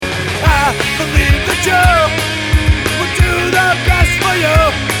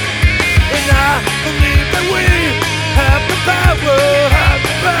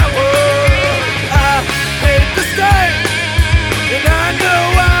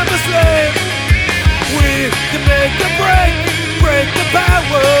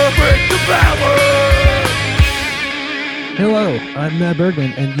I'm Matt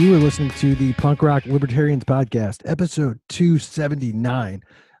Bergman, and you are listening to the Punk Rock Libertarians Podcast, episode 279.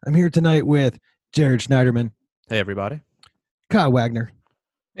 I'm here tonight with Jared Schneiderman. Hey, everybody. Kyle Wagner.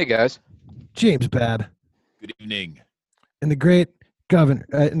 Hey, guys. James Babb. Good evening. And the great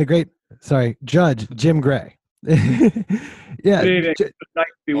Judge Jim Gray. Yeah. Good evening. It's nice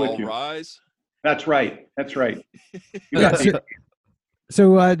to be with All you. rise. That's right. Yeah,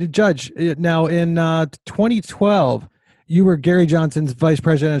 so Judge, now in 2012, you were Gary Johnson's vice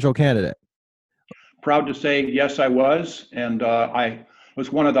presidential candidate. Proud to say, yes, I was. And I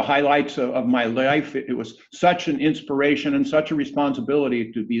was one of the highlights of my life. It was such an inspiration and such a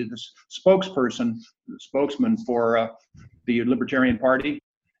responsibility to be the spokesman for the Libertarian Party.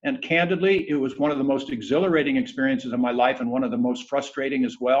 And candidly, it was one of the most exhilarating experiences of my life and one of the most frustrating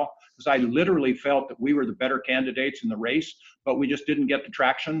as well, because I literally felt that we were the better candidates in the race, but we just didn't get the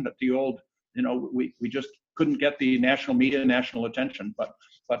traction that the old, we just couldn't get the national media, national attention.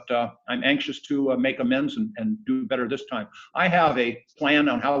 But I'm anxious to make amends and do better this time. I have a plan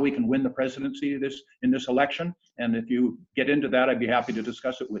on how we can win the presidency in this election. And if you get into that, I'd be happy to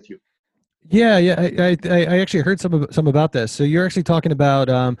discuss it with you. Yeah. I actually heard some about this. So you're actually talking about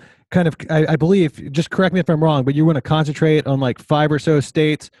I believe, just correct me if I'm wrong, but you want to concentrate on like 5 or so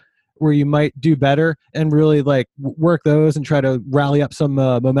states where you might do better and really like work those and try to rally up some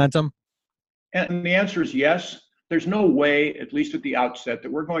momentum. And the answer is yes. There's no way, at least at the outset,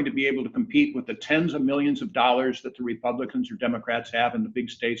 that we're going to be able to compete with the tens of millions of dollars that the Republicans or Democrats have in the big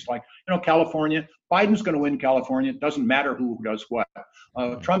states like, California. Biden's going to win California. It doesn't matter who does what.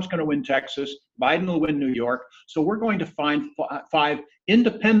 Trump's going to win Texas. Biden will win New York. So we're going to find 5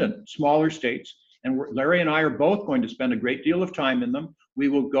 independent, smaller states. And Larry and I are both going to spend a great deal of time in them.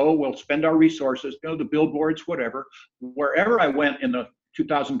 We'll spend our resources, the billboards, whatever. Wherever I went in the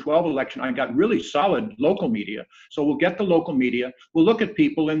 2012 election, I got really solid local media. So we'll get the local media. We'll look at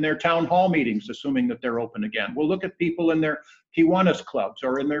people in their town hall meetings, assuming that they're open again. We'll look at people in their Kiwanis clubs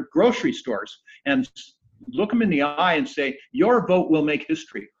or in their grocery stores and look them in the eye and say, your vote will make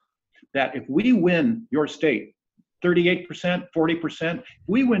history. That if we win your state, 38%, 40%, if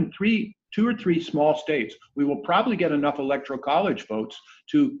we win 2 or 3 small states, we will probably get enough electoral college votes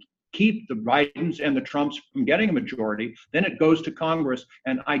to keep the Bidens and the Trumps from getting a majority. Then it goes to Congress,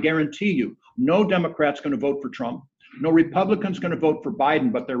 and I guarantee you, no Democrat's going to vote for Trump. No Republican's going to vote for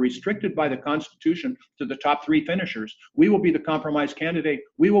Biden, but they're restricted by the Constitution to the top 3 finishers. We will be the compromise candidate.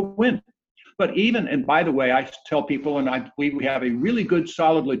 We will win. But and by the way, I tell people, and we have a really good,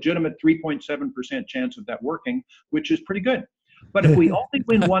 solid, legitimate 3.7% chance of that working, which is pretty good. But if we only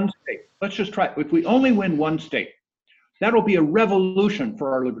win one state, let's just try. If we only win one state, that'll be a revolution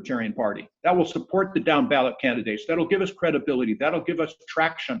for our Libertarian Party. That will support the down ballot candidates. That'll give us credibility. That'll give us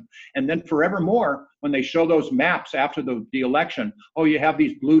traction. And then forevermore, when they show those maps after the election, you have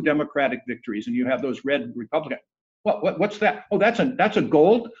these blue Democratic victories and you have those red Republican. What's that? Oh, that's a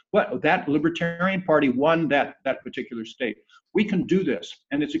gold. What? That Libertarian Party won that particular state. We can do this,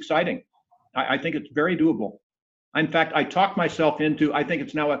 and it's exciting. I think it's very doable. In fact, I talked myself into, I think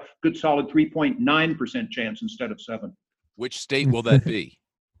it's now a good solid 3.9% chance instead of 7. Which state will that be?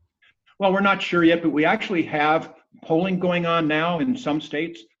 Well, we're not sure yet, but we actually have polling going on now in some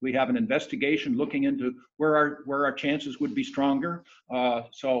states. We have an investigation looking into where our chances would be stronger. I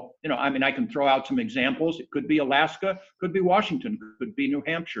can throw out some examples. It could be Alaska, could be Washington, could be New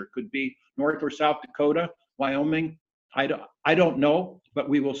Hampshire, could be North or South Dakota, Wyoming. I don't know, but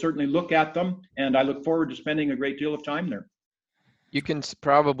we will certainly look at them, and I look forward to spending a great deal of time there. You can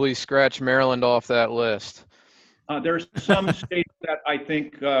probably scratch Maryland off that list. There's some states that I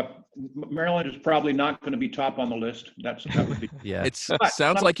think Maryland is probably not going to be top on the list. That would be. Yeah. It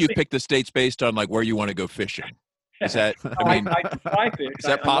sounds like you picked the states based on like where you want to go fishing. Is that? I mean, is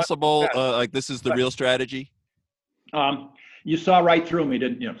that possible? Like this is the real strategy? You saw right through me,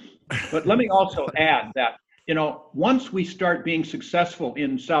 didn't you? But let me also add that once we start being successful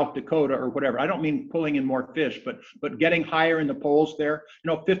in South Dakota or whatever, I don't mean pulling in more fish, but getting higher in the polls there,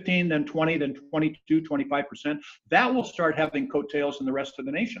 15, then 20, then 22, 25%, that will start having coattails in the rest of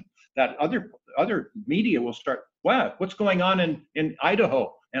the nation. That other media will start, wow, what's going on in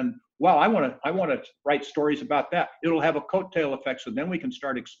Idaho? And wow, I want to write stories about that. It'll have a coattail effect, so then we can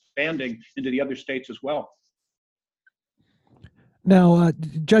start expanding into the other states as well. Now,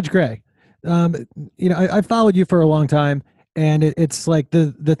 Judge Gray, I followed you for a long time, and it's like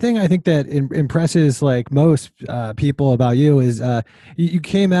the thing I think that impresses like most people about you is you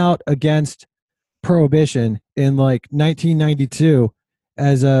came out against prohibition in like 1992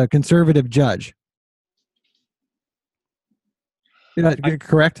 as a conservative judge.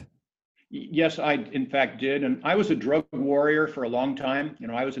 Correct? Yes, I in fact did. And I was a drug warrior for a long time.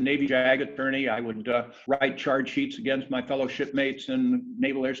 I was a Navy JAG attorney. I would write charge sheets against my fellow shipmates in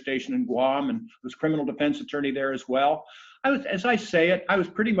Naval Air Station in Guam, and was criminal defense attorney there as well. As I say it, I was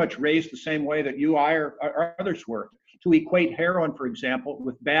pretty much raised the same way that you, I, or others were, to equate heroin, for example,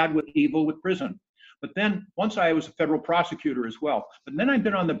 with bad, with evil, with prison. But then once I was a federal prosecutor as well. But then I've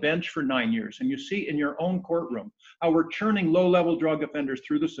been on the bench for 9 years, and you see in your own courtroom how we're churning low-level drug offenders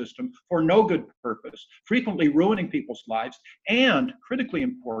through the system for no good purpose, frequently ruining people's lives, and critically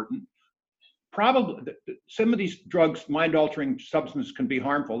important, probably some of these drugs, mind-altering substances, can be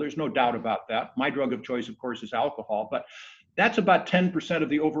harmful. There's no doubt about that. My drug of choice, of course, is alcohol, but that's about 10% of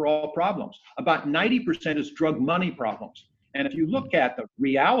the overall problems. About 90% is drug money problems. And if you look at the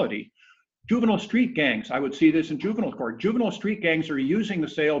reality, juvenile street gangs, I would see this in juvenile court. Juvenile street gangs are using the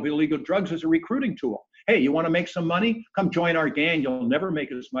sale of illegal drugs as a recruiting tool. Hey, you want to make some money? Come join our gang. You'll never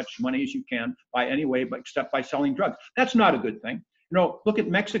make as much money as you can by any way, but except by selling drugs. That's not a good thing. Look at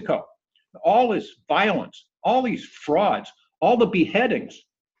Mexico. All this violence, all these frauds, all the beheadings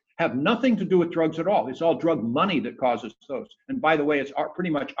have nothing to do with drugs at all. It's all drug money that causes those. And by the way, it's pretty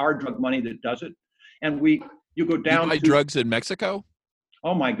much our drug money that does it. And you go down. You buy drugs in Mexico?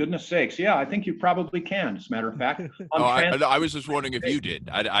 Oh my goodness sakes! Yeah, I think you probably can. As a matter of fact, I was just wondering if you did.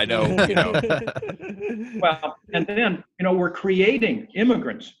 I know. Well, and then we're creating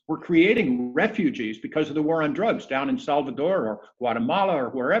immigrants, we're creating refugees because of the war on drugs down in Salvador or Guatemala or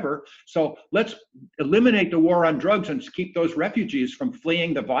wherever. So let's eliminate the war on drugs and keep those refugees from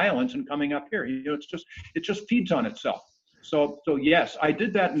fleeing the violence and coming up here. It just feeds on itself. So yes, I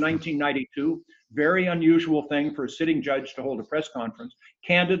did that in 1992. Very unusual thing for a sitting judge to hold a press conference.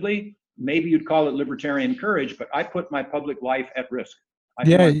 Candidly, maybe you'd call it libertarian courage, but I put my public life at risk. I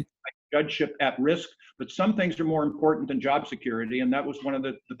put my judgeship at risk, but some things are more important than job security, and that was one of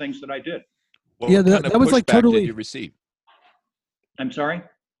the things that I did. What that was like totally. Did you receive? I'm sorry?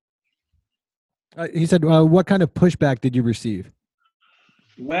 He said, what kind of pushback did you receive?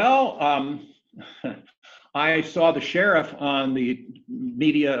 Well, I saw the sheriff on the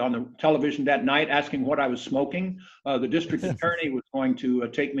media, on the television that night, asking what I was smoking. The district attorney was going to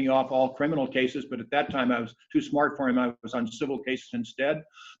take me off all criminal cases, but at that time I was too smart for him. I was on civil cases instead.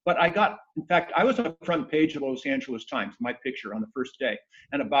 But in fact, I was on the front page of the Los Angeles Times, my picture on the first day.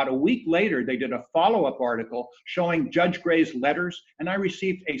 And about a week later, they did a follow-up article showing Judge Gray's letters, and I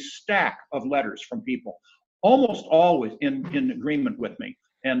received a stack of letters from people, almost always in agreement with me.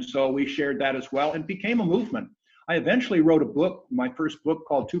 And so we shared that as well and became a movement. I eventually wrote a book, my first book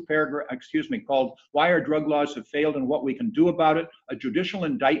called called Why Our Drug Laws Have Failed and What We Can Do About It, a judicial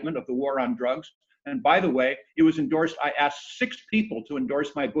indictment of the war on drugs. And by the way, it was endorsed. I asked 6 people to endorse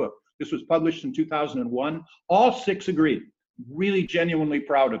my book. This was published in 2001. All 6 agreed. Really genuinely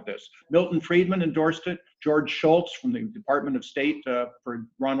proud of this. Milton Friedman endorsed it. George Shultz from the Department of State for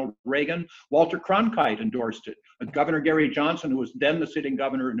Ronald Reagan. Walter Cronkite endorsed it. Governor Gary Johnson, who was then the sitting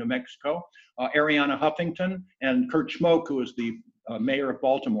governor of New Mexico. Arianna Huffington, and Kurt Schmoke, who was the mayor of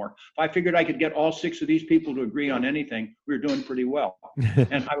Baltimore. If I figured I could get all 6 of these people to agree on anything, we were doing pretty well.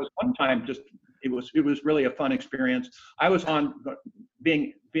 And I was one time it was really a fun experience. I was on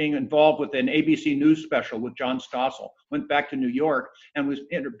being involved with an ABC News special with John Stossel. Went back to New York and was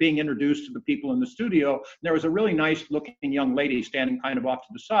being introduced to the people in the studio. And there was a really nice looking young lady standing kind of off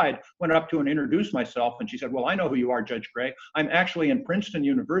to the side. Went up to and introduced myself, and she said, "Well, I know who you are, Judge Gray. I'm actually in Princeton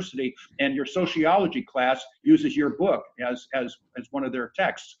University, and your sociology class uses your book as one of their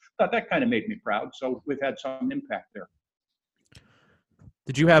texts." Thought that kind of made me proud. So we've had some impact there.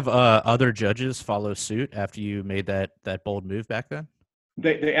 Did you have other judges follow suit after you made that bold move back then?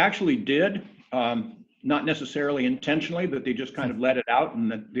 They actually did, not necessarily intentionally, but they just kind of let it out,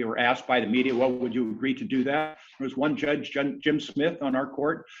 and that they were asked by the media, "Well, would you agree to do that?" There was one judge, Jim Smith, on our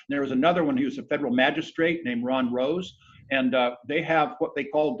court, and there was another one who was a federal magistrate named Ron Rose. And they have what they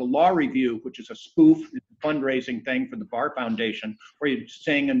call the Law Review, which is a spoof fundraising thing for the Bar Foundation, where you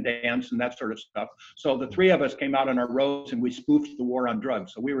sing and dance and that sort of stuff. So the 3 of us came out on our roads and we spoofed the war on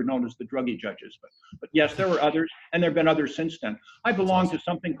drugs. So we were known as the druggy judges. But yes, there were others, and there have been others since then. I belong to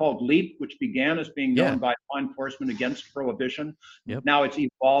something called LEAP, which began as being known by law enforcement against prohibition. Yep. Now it's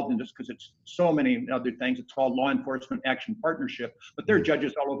evolved, and just because it's so many other things, it's called Law Enforcement Action Partnership. But there are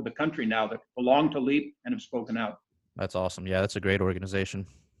judges all over the country now that belong to LEAP and have spoken out. That's awesome. Yeah, that's a great organization.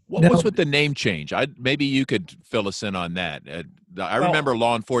 What was with the name change? Maybe you could fill us in on that. I remember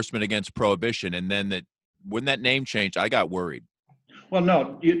Law Enforcement Against Prohibition, and then when that name changed, I got worried. Well,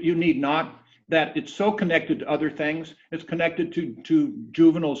 no, you need not. that it's so connected to other things. It's connected to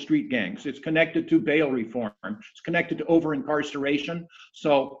juvenile street gangs. It's connected to bail reform. It's connected to over-incarceration.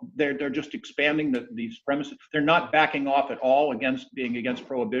 So they're just expanding these premises. They're not backing off at all against being against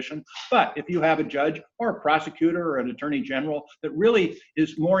prohibition. But if you have a judge or a prosecutor or an attorney general that really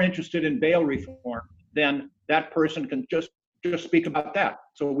is more interested in bail reform, then that person can just speak about that.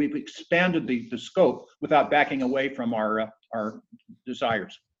 So we've expanded the scope without backing away from our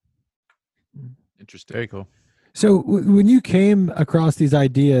desires. Interesting. Very cool. So when you came across these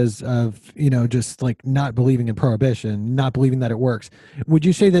ideas of, just like not believing in prohibition, not believing that it works, would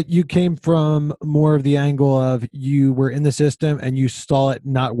you say that you came from more of the angle of you were in the system and you saw it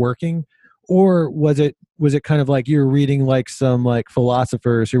not working? Or was it kind of like you were reading like some like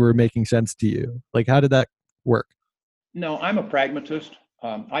philosophers who were making sense to you? Like, how did that work? No, I'm a pragmatist.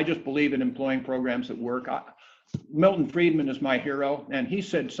 I just believe in employing programs that work. Milton Friedman is my hero, and he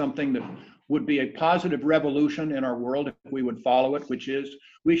said something that would be a positive revolution in our world if we would follow it, which is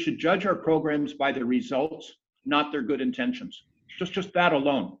we should judge our programs by their results, not their good intentions. Just that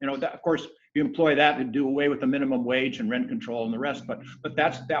alone. That, of course, you employ that to do away with the minimum wage and rent control and the rest, but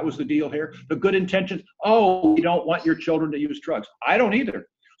that was the deal here. The good intentions, we don't want your children to use drugs. I don't either.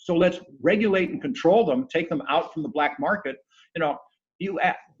 So let's regulate and control them, take them out from the black market.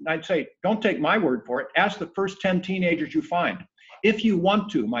 I'd say, don't take my word for it. Ask the first 10 teenagers you find. If you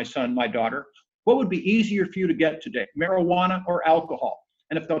want to, my son, my daughter, what would be easier for you to get today, marijuana or alcohol?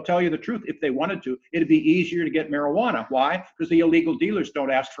 And if they'll tell you the truth, if they wanted to, it'd be easier to get marijuana. Why? Because the illegal dealers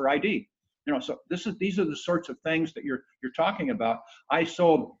don't ask for ID. So these are the sorts of things that you're talking about. I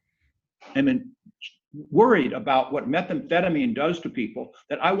am worried about what methamphetamine does to people,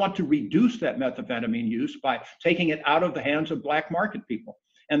 that I want to reduce that methamphetamine use by taking it out of the hands of black market people.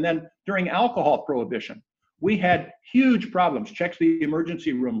 And then during alcohol prohibition, we had huge problems. Check the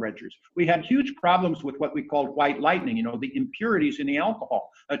emergency room registers. We had huge problems with what we called white lightning, the impurities in the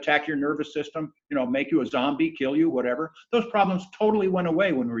alcohol, attack your nervous system, make you a zombie, kill you, whatever. Those problems totally went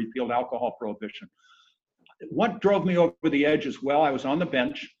away when we repealed alcohol prohibition. What drove me over the edge as well, I was on the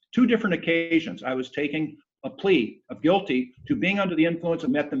bench, 2 different occasions. I was taking a plea of guilty to being under the influence of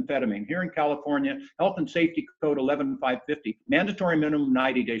methamphetamine. Here in California, Health and Safety Code 11550, mandatory minimum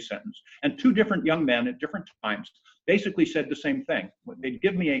 90-day sentence. And 2 different young men at different times basically said the same thing. They'd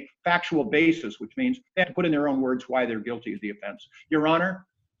give me a factual basis, which means they had to put in their own words why they're guilty of the offense. Your Honor,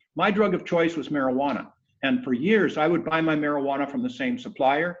 my drug of choice was marijuana. And for years, I would buy my marijuana from the same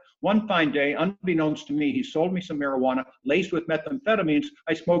supplier. One fine day, unbeknownst to me, he sold me some marijuana laced with methamphetamines.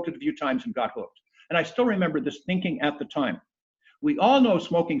 I smoked it a few times and got hooked. And I still remember this thinking at the time. We all know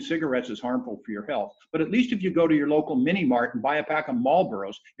smoking cigarettes is harmful for your health, but at least if you go to your local mini mart and buy a pack of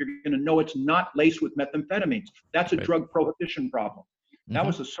Marlboros, you're going to know it's not laced with methamphetamines. That's a drug prohibition problem. Mm-hmm. That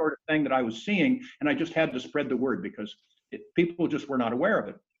was the sort of thing that I was seeing, and I just had to spread the word because people just were not aware of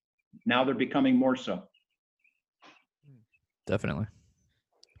it. Now they're becoming more so. Definitely.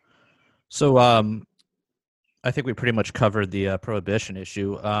 So I think we pretty much covered the prohibition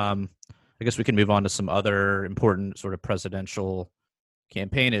issue. I guess we can move on to some other important sort of presidential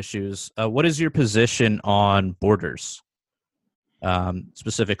campaign issues. What is your position on borders,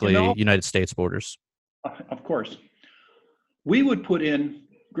 specifically United States borders? Of course. We would put in,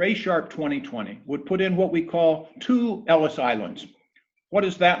 Gray Sharp 2020 would put in what we call 2 Ellis Islands. What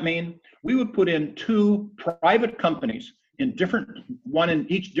does that mean? We would put in 2 private companies one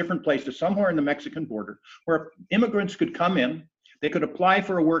in each different places, somewhere in the Mexican border, where immigrants could come in, they could apply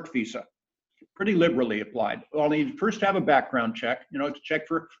for a work visa, pretty liberally applied. Well, you'd first have a background check, to check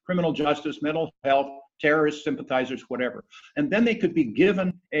for criminal justice, mental health, terrorist sympathizers, whatever. And then they could be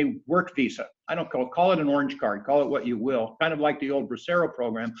given a work visa. I don't call it an orange card, call it what you will, kind of like the old Bracero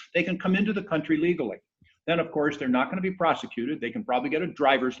program. They can come into the country legally. Then, of course, they're not going to be prosecuted. They can probably get a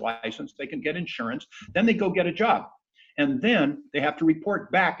driver's license. They can get insurance. Then they go get a job. And then they have to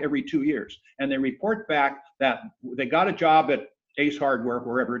report back every 2 years. And they report back that they got a job at Ace Hardware,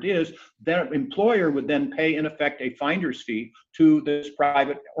 wherever it is. That employer would then pay, in effect, a finder's fee to this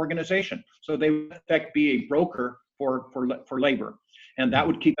private organization. So they would, in effect, be a broker for labor. And that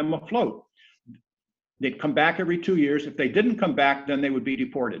would keep them afloat. They'd come back every 2 years. If they didn't come back, then they would be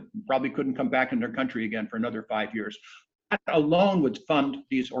deported. Probably couldn't come back in their country again for another 5 years. That alone would fund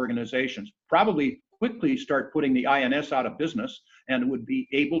these organizations. Probably quickly start putting the INS out of business and would be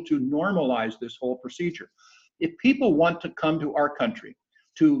able to normalize this whole procedure. If people want to come to our country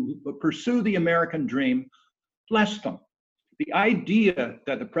to pursue the American dream, bless them. The idea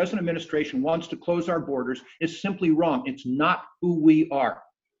that the present administration wants to close our borders is simply wrong. It's not who we are.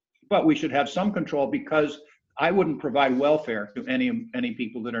 But we should have some control, because I wouldn't provide welfare to any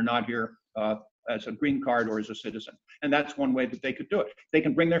people that are not here as a green card or as a citizen. And that's one way that they could do it. If they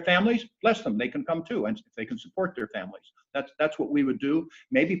can bring their families, bless them, they can come too. And if they can support their families, that's what we would do.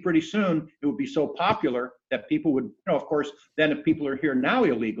 Maybe pretty soon it would be so popular that people would, of course, then if people are here now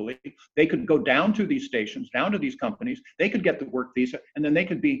illegally, they could go down to these stations, down to these companies, they could get the work visa, and then they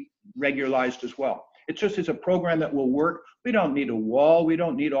could be regularized as well. It just is a program that will work. We don't need a wall. We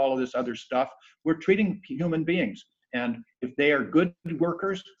don't need all of this other stuff. We're treating human beings. And if they are good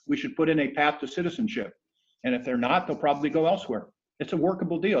workers, we should put in a path to citizenship. And if they're not, they'll probably go elsewhere. It's a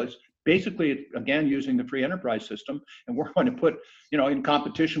workable deal. It's basically, again, using the free enterprise system. And we're going to put, in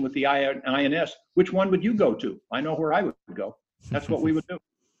competition with the INS. Which one would you go to? I know where I would go. That's what we would do.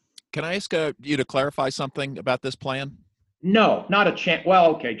 Can I ask you to clarify something about this plan? No, not a chance. Well,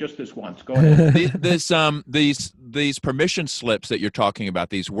 okay, just this once. Go ahead. These permission slips that you're talking about,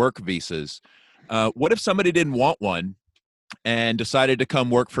 these work visas, what if somebody didn't want one and decided to come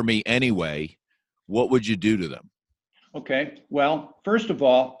work for me anyway? What would you do to them? Okay, well, first of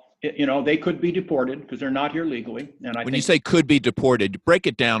all, they could be deported because they're not here legally. And when you say could be deported, break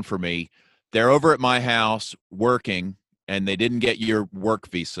it down for me. They're over at my house working and they didn't get your work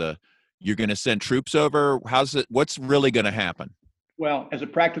visa. You're going to send troops over? What's really going to happen? Well, as a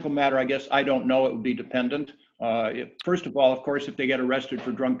practical matter, I guess I don't know. It would be dependent. First of all, of course, if they get arrested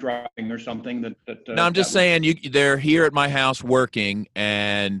for drunk driving or something No, I'm just saying they're here at my house working,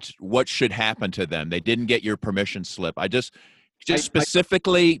 and what should happen to them? They didn't get your permission slip.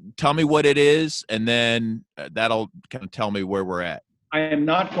 Specifically tell me what it is, and then that'll kind of tell me where we're at. I am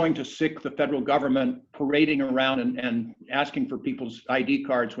not going to sick the federal government parading around and asking for people's ID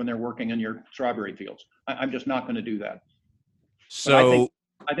cards when they're working in your strawberry fields. I'm just not going to do that. So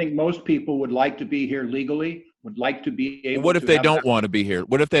I think most people would like to be here legally, would like to be able to. What if they don't want to be here?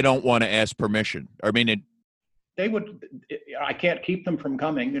 What if they don't want to ask permission? They would. I can't keep them from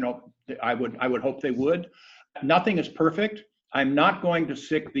coming. I would hope they would. Nothing is perfect. I'm not going to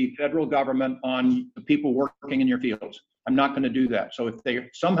sick the federal government on the people working in your fields. I'm not going to do that. So if they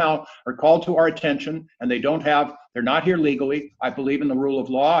somehow are called to our attention and they're not here legally, I believe in the rule of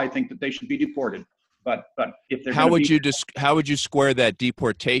law. I think that they should be deported. But if they're how would you square that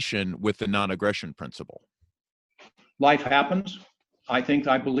deportation with the non-aggression principle? Life happens. I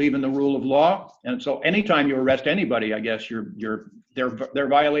believe in the rule of law, and so anytime you arrest anybody, I guess they're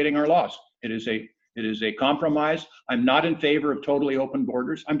violating our laws. It is a compromise. I'm not in favor of totally open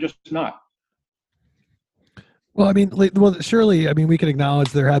borders. I'm just not. Well, surely, we can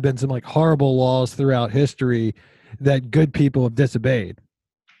acknowledge there have been some horrible laws throughout history that good people have disobeyed.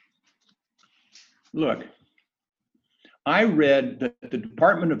 Look, I read that the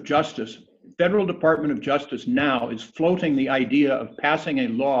Federal Department of Justice now is floating the idea of passing a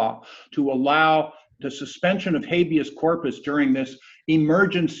law to allow the suspension of habeas corpus during this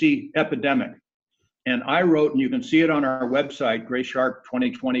emergency epidemic. And I wrote, and you can see it on our website,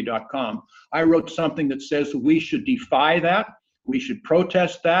 graysharp2020.com, I wrote something that says we should defy that, we should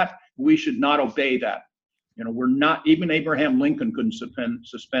protest that, we should not obey that. We're not, even Abraham Lincoln couldn't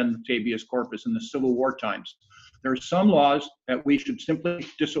suspend habeas corpus in the Civil War times. There are some laws that we should simply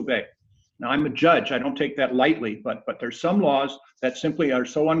disobey. Now, I'm a judge, I don't take that lightly, but there's some laws that simply are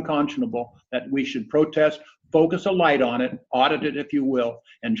so unconscionable that we should protest, focus a light on it, audit it, if you will,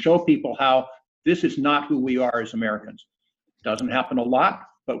 and show people how this is not who we are as Americans. Doesn't happen a lot,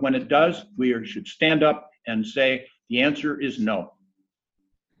 but when it does, we should stand up and say the answer is no.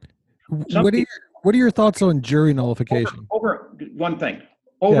 What are your thoughts on jury nullification? Over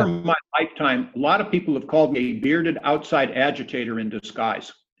my lifetime, a lot of people have called me a bearded outside agitator in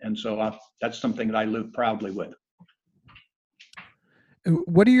disguise. And so that's something that I live proudly with.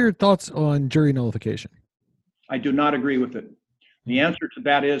 What are your thoughts on jury nullification? I do not agree with it. The answer to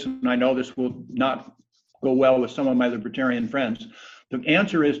that is, and I know this will not go well with some of my libertarian friends, the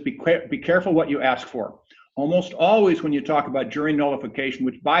answer is be careful what you ask for. Almost always when you talk about jury nullification,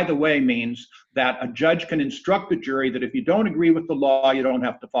 which by the way means that a judge can instruct the jury that if you don't agree with the law, you don't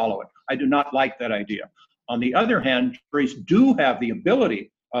have to follow it. I do not like that idea. On the other hand, juries do have the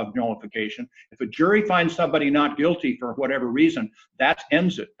ability of nullification. If a jury finds somebody not guilty for whatever reason, that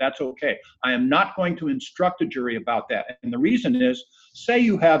ends it. That's okay. I am not going to instruct a jury about that. And the reason is, say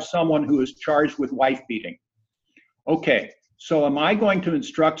you have someone who is charged with wife beating. Okay, so am I going to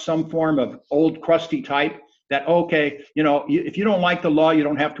instruct some form of old crusty type that, okay, if you don't like the law, you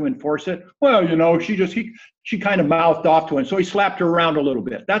don't have to enforce it? Well, she kind of mouthed off to him, so he slapped her around a little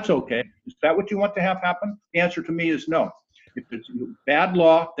bit. That's okay. Is that what you want to have happen? The answer to me is no. If it's bad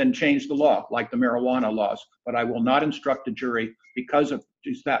law, then change the law, like the marijuana laws. But I will not instruct a jury because of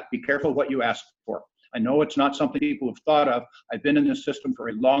just that. Be careful what you ask for. I know it's not something people have thought of. I've been in this system for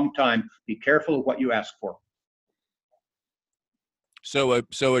a long time. Be careful of what you ask for.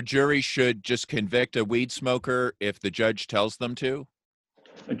 So a jury should just convict a weed smoker if the judge tells them to?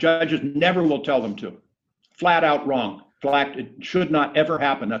 The judges never will tell them to. Flat out wrong. Flat, it should not ever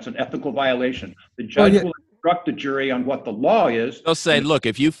happen. That's an ethical violation. The judge will instruct the jury on what the law is. They'll say, look,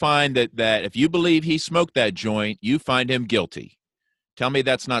 if you find that if you believe he smoked that joint, you find him guilty. Tell me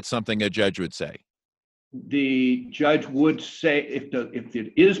that's not something a judge would say. The judge would say, if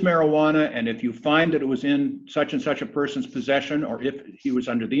it is marijuana, and if you find that it was in such and such a person's possession, or if he was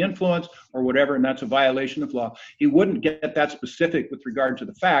under the influence or whatever, and that's a violation of law, he wouldn't get that specific with regard to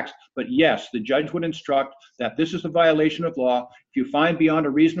the facts. But yes, the judge would instruct that this is a violation of law. If you find beyond a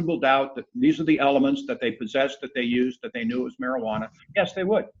reasonable doubt that these are the elements that they possessed, that they used, that they knew it was marijuana, yes, they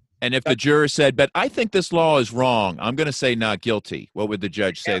would. And if the juror said, but I think this law is wrong, I'm going to say not guilty, what would the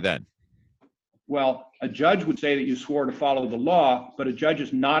judge say then? Well, a judge would say that you swore to follow the law, but a judge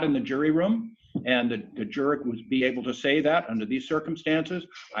is not in the jury room, and the juror would be able to say that under these circumstances.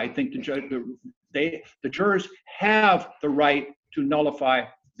 I think the jurors have the right to nullify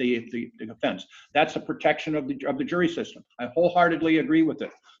the offense. That's a protection of the jury system. I wholeheartedly agree with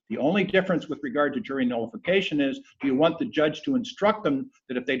it. The only difference with regard to jury nullification is, do you want the judge to instruct them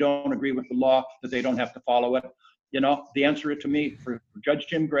that if they don't agree with the law, that they don't have to follow it? You know, the answer to me for Judge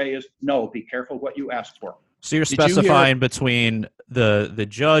Jim Gray is no. Be careful what you ask for. So you're specifying between the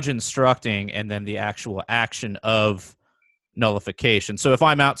judge instructing and then the actual action of nullification. So if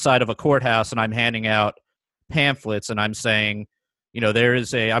I'm outside of a courthouse and I'm handing out pamphlets and I'm saying, you know,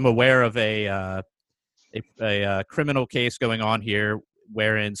 I'm aware of a criminal case going on here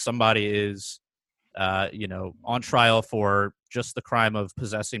wherein somebody is, on trial for just the crime of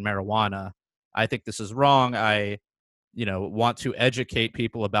possessing marijuana. I think this is wrong. I, want to educate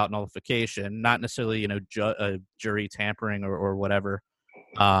people about nullification, not necessarily, jury tampering or whatever.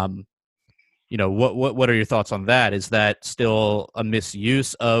 What are your thoughts on that? Is that still a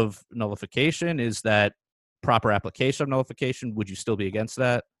misuse of nullification? Is that proper application of nullification? Would you still be against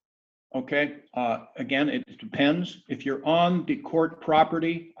that? Okay. Again, it depends. If you're on the court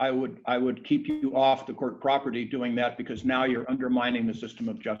property, I would keep you off the court property doing that, because now you're undermining the system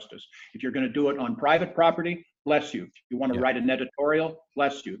of justice. If you're going to do it on private property, bless you. If you want to write an editorial,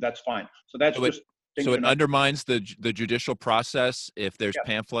 bless you. That's fine. So that's so it undermines the judicial process if there's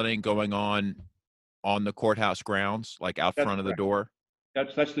pamphleting going on the courthouse grounds, like out front of the door.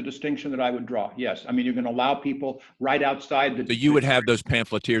 That's the distinction that I would draw. Yes. I mean, you're going to allow people right outside the. So you would have those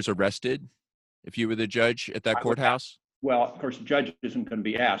pamphleteers arrested if you were the judge at that courthouse? Well, of course, the judge isn't going to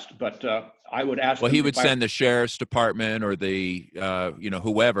be asked, but I would ask. Well, he would send the sheriff's department or the,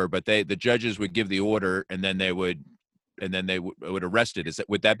 whoever, but the judges would give the order, and then they would arrest it.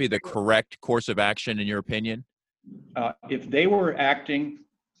 Would that be the correct course of action in your opinion? If they were acting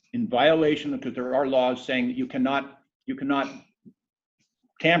in violation, because there are laws saying that you cannot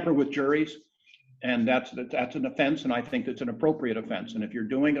tamper with juries, and that's an offense, and I think it's an appropriate offense. And if you're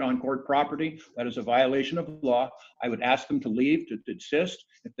doing it on court property, that is a violation of law. I would ask them to leave, to desist.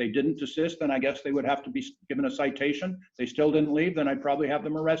 If they didn't desist, then I guess they would have to be given a citation. If they still didn't leave, then I'd probably have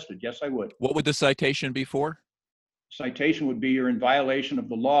them arrested. Yes, I would. What would the citation be for? Citation would be you're in violation of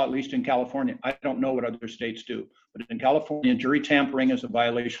the law, at least in California. I don't know what other states do, but in California, jury tampering is a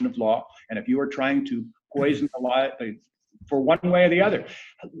violation of law. And if you are trying to poison the law for one way or the other,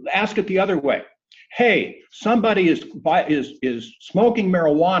 ask it the other way. Hey, somebody is smoking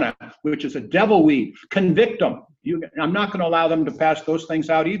marijuana, which is a devil weed. Convict them. I'm not going to allow them to pass those things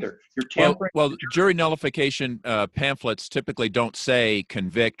out either. You're tampering. Well, jury nullification pamphlets typically don't say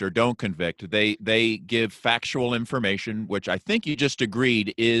convict or don't convict. They give factual information, which I think you just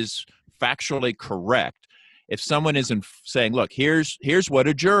agreed is factually correct. If someone isn't saying, look, here's what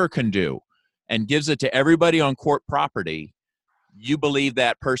a juror can do, and gives it to everybody on court property, you believe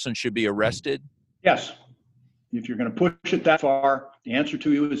that person should be arrested? Yes. If you're going to push it that far, the answer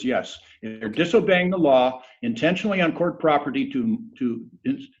to you is yes. If they're disobeying the law intentionally on court property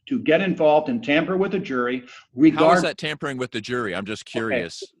to get involved and tamper with a jury, how is that tampering with the jury? I'm just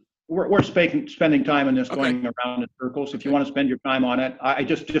curious. Okay. We're spending time on this, going around in circles. If you want to spend your time on it, I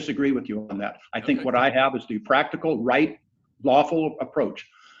just disagree with you on that. I think what I have is the practical, right, lawful approach.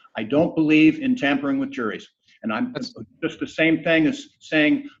 I don't believe in tampering with juries. And I'm just the same thing as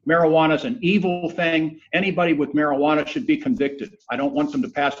saying marijuana is an evil thing. Anybody with marijuana should be convicted. I don't want them to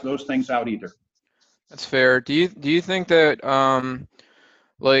pass those things out either. That's fair. Do you think that,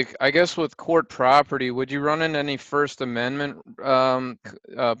 I guess with court property, would you run into any First Amendment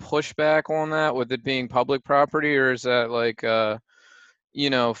pushback on that with it being public property, or is that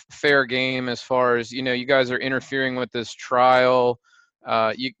fair game as far as, you guys are interfering with this trial.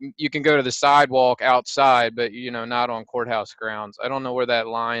 You can go to the sidewalk outside, but, not on courthouse grounds. I don't know where that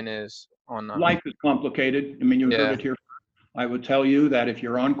line is on the. Life is complicated. I mean, you heard it here. I would tell you that if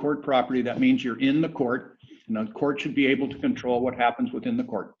you're on court property, that means you're in the court, and the court should be able to control what happens within the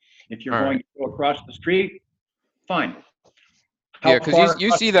court. If you're going to go across the street, fine. Yeah, because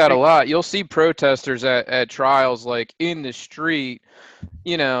you see that a lot. You'll see protesters at trials, like in the street.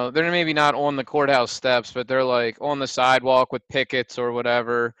 They're maybe not on the courthouse steps, but they're like on the sidewalk with pickets or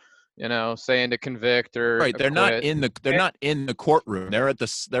whatever, saying to convict or right. They're acquit. not in the courtroom.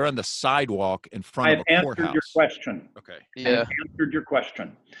 They're on the sidewalk in front of a courthouse. I've answered your question. Okay. Yeah. I've answered your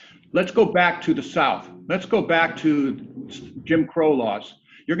question. Let's go back to the South. Let's go back to Jim Crow laws.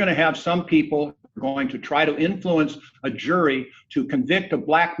 You're going to have some people going to try to influence a jury to convict a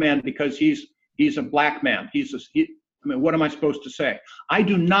black man because he's a black man. What am I supposed to say? I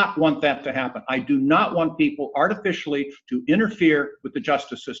do not want that to happen. I do not want people artificially to interfere with the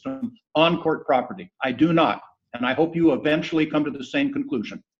justice system on court property. I do not. And I hope you eventually come to the same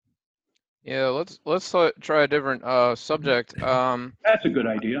conclusion. Yeah, let's try a different subject. That's a good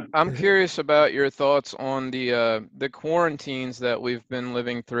idea. I'm curious about your thoughts on the quarantines that we've been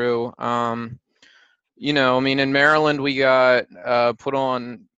living through. In Maryland, we got put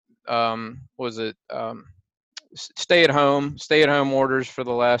on stay-at-home orders for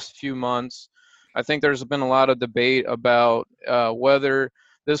the last few months. I think there's been a lot of debate about whether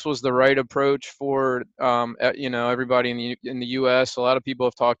this was the right approach for everybody in the U.S. A lot of people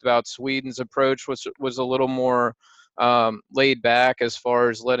have talked about Sweden's approach, which was a little more laid back as far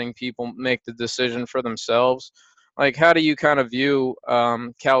as letting people make the decision for themselves. Like, how do you kind of view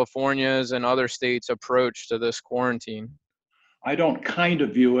California's and other states' approach to this quarantine? I don't kind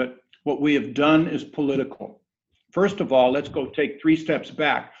of view it. What we have done is political. First of all, let's go take 3 steps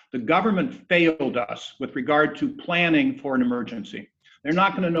back. The government failed us with regard to planning for an emergency. They're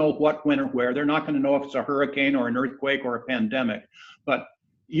not going to know what, when, or where. They're not going to know if it's a hurricane or an earthquake or a pandemic. But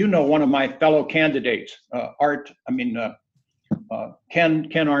one of my fellow candidates, Ken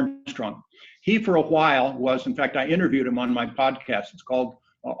Armstrong. He, for a while, was, in fact, I interviewed him on my podcast. It's called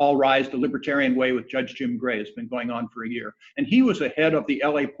All Rise, The Libertarian Way with Judge Jim Gray. It's been going on for a year. And he was the head of the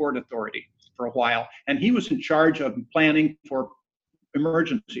LA Port Authority for a while. And he was in charge of planning for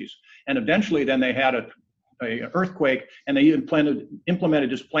emergencies. And eventually then they had a earthquake and they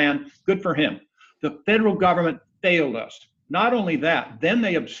implemented his plan. Good for him. The federal government failed us. Not only that, then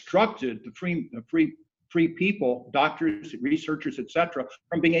they obstructed the free people, doctors, researchers, etc.,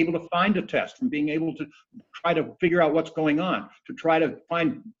 from being able to find a test, from being able to try to figure out what's going on, to try to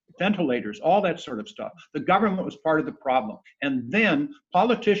find ventilators, all that sort of stuff. The government was part of the problem. And then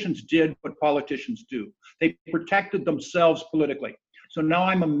politicians did what politicians do. They protected themselves politically. So now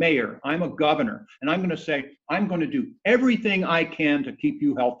I'm a mayor, I'm a governor, and I'm going to say, I'm going to do everything I can to keep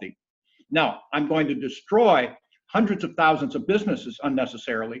you healthy. Now, I'm going to destroy hundreds of thousands of businesses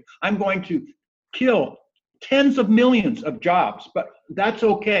unnecessarily. I'm going to kill tens of millions of jobs, but that's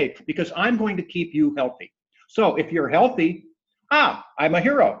okay because I'm going to keep you healthy. So if you're healthy, I'm a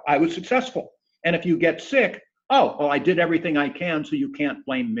hero. I was successful. And if you get sick, I did everything I can, so you can't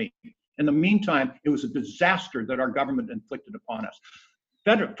blame me. In the meantime, it was a disaster that our government inflicted upon us.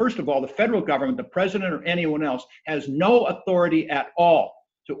 First of all, the federal government, the president or anyone else, has no authority at all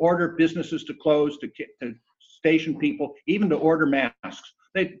to order businesses to close, to station people, even to order masks.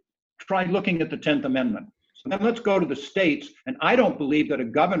 They tried looking at the 10th Amendment. So then let's go to the states, and I don't believe that a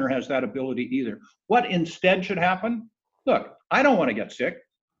governor has that ability either. What instead should happen? Look, I don't want to get sick.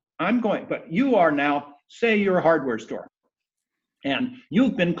 But you are now, say you're a hardware store, and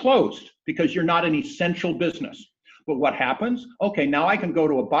you've been closed because you're not an essential business. But what happens? Okay, now I can go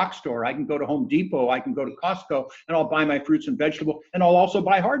to a box store, I can go to Home Depot, I can go to Costco, and I'll buy my fruits and vegetables, and I'll also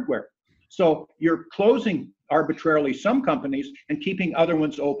buy hardware. So you're closing arbitrarily some companies and keeping other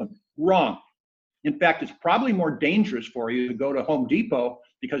ones open. Wrong. In fact, it's probably more dangerous for you to go to Home Depot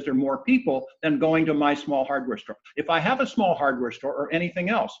because there are more people than going to my small hardware store. If I have a small hardware store or anything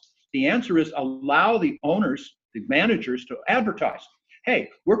else, the answer is allow the owners, the managers, to advertise. Hey,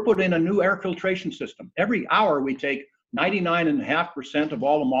 we're putting in a new air filtration system. Every hour we take 99.5% of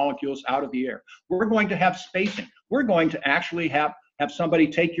all the molecules out of the air. We're going to have spacing. We're going to actually have somebody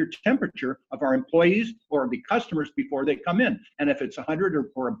take your temperature of our employees or the customers before they come in. And if it's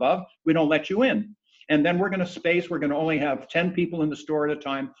 100 or above, we don't let you in. And then we're going to space. We're going to only have 10 people in the store at a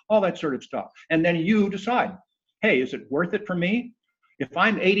time, all that sort of stuff. And then you decide, hey, is it worth it for me? If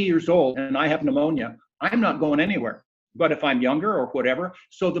I'm 80 years old and I have pneumonia, I'm not going anywhere. But if I'm younger or whatever,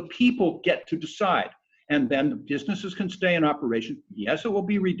 so the people get to decide. and then the businesses can stay in operation. Yes, it will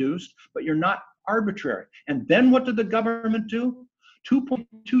be reduced, but you're not arbitrary. And then what did the government do?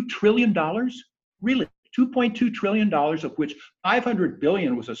 $2.2 trillion? Really? $2.2 trillion, of which 500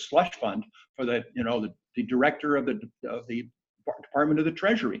 billion was a slush fund for the director of the Department of the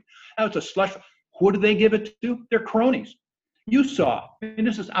Treasury. That was a slush. Who did they give it to? Their cronies. You saw, and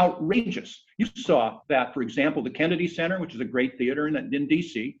this is outrageous. You saw that, for example, the Kennedy Center, which is a great theater in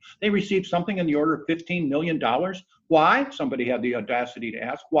D.C., they received something in the order of $15 million. Why? Somebody had the audacity to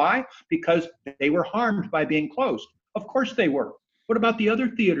ask. Why? Because they were harmed by being closed. Of course they were. What about the other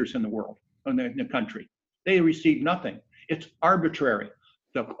theaters in the world, in the country? They received nothing. It's arbitrary.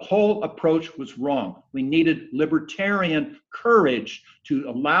 The whole approach was wrong. We needed libertarian courage to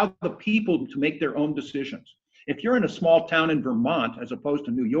allow the people to make their own decisions. If you're in a small town in Vermont, as opposed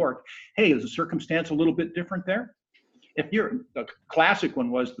to New York, hey, is the circumstance a little bit different there? The classic one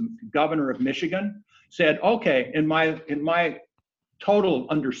was the governor of Michigan said, okay, in my total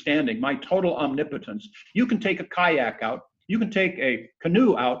understanding, my total omnipotence, you can take a kayak out, you can take a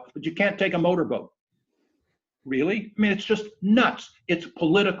canoe out, but you can't take a motorboat. Really? I mean, it's just nuts. It's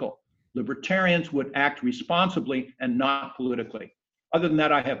political. Libertarians would act responsibly and not politically. Other than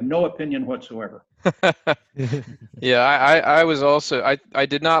that, I have no opinion whatsoever. Yeah, I was also, I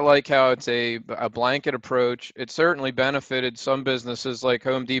did not like how it's a blanket approach. It certainly benefited some businesses like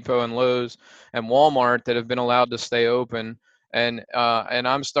Home Depot and Lowe's and Walmart that have been allowed to stay open. And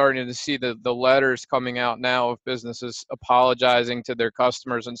I'm starting to see the letters coming out now of businesses apologizing to their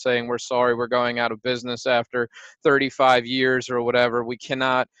customers and saying, we're sorry, we're going out of business after 35 years or whatever. We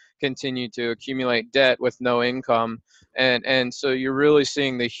cannot continue to accumulate debt with no income. And so you're really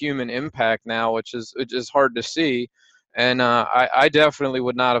seeing the human impact now, which is hard to see. And I definitely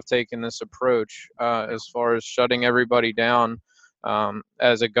would not have taken this approach as far as shutting everybody down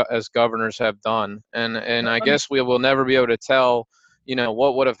as governors have done. And I guess we will never be able to tell,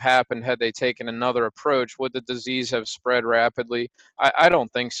 what would have happened had they taken another approach. Would the disease have spread rapidly? I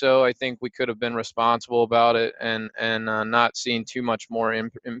don't think so. I think we could have been responsible about it and not seen too much more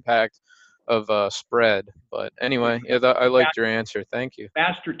impact of spread. But anyway, yeah, I liked your answer. Thank you.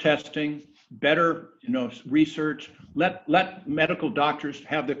 Faster testing, better research. Let medical doctors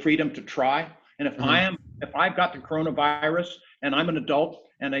have the freedom to try. And if I've got the coronavirus and I'm an adult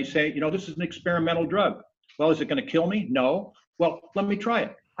and they say, this is an experimental drug. Well, is it going to kill me? No. Well, let me try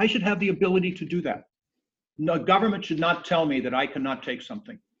it. I should have the ability to do that. No, government should not tell me that I cannot take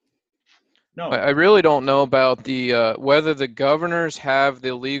something. No. I really don't know about the whether the governors have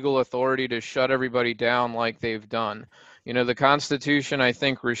the legal authority to shut everybody down like they've done. The Constitution, I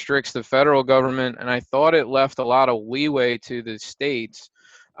think, restricts the federal government, and I thought it left a lot of leeway to the states.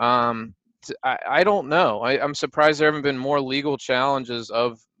 I don't know. I'm surprised there haven't been more legal challenges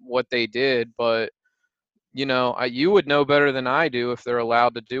of what they did, but you would know better than I do if they're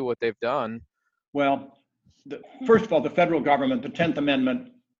allowed to do what they've done. Well, first of all, the federal government, the 10th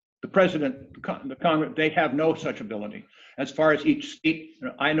Amendment, the president, the Congress, they have no such ability. As far as each state,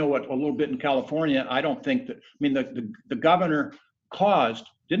 I know a little bit in California. I don't think that, the governor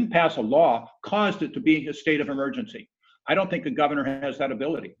didn't pass a law, caused it to be a state of emergency. I don't think the governor has that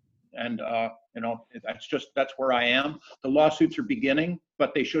ability. And, that's where I am. The lawsuits are beginning,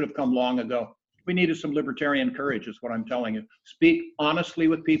 but they should have come long ago. We needed some libertarian courage is what I'm telling you. Speak honestly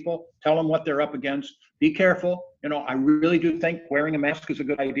with people, tell them what they're up against. Be careful. I really do think wearing a mask is a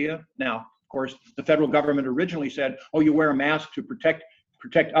good idea. Now, of course, the federal government originally said, oh, you wear a mask to protect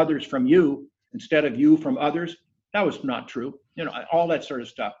others from you instead of you from others. That was not true. All that sort of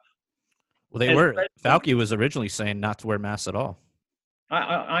stuff. Well, Fauci was originally saying not to wear masks at all.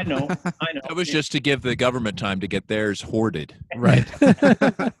 I know. That was just to give the government time to get theirs hoarded. Right.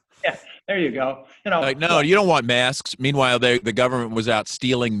 Yeah, there you go. No, you don't want masks. Meanwhile, the government was out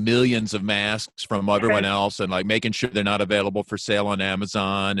stealing millions of masks from everyone else and making sure they're not available for sale on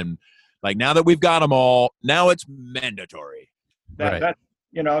Amazon. And now that we've got them all, now it's mandatory. That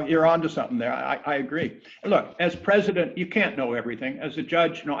you're onto something there. I agree. Look, as president, you can't know everything. As a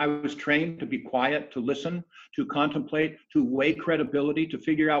judge, I was trained to be quiet, to listen, to contemplate, to weigh credibility, to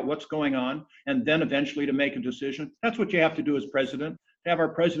figure out what's going on, and then eventually to make a decision. That's what you have to do as president. To have our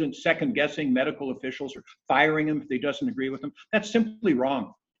president second-guessing medical officials or firing him if he doesn't agree with them, that's simply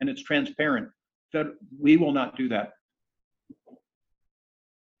wrong, and it's transparent. That we will not do that.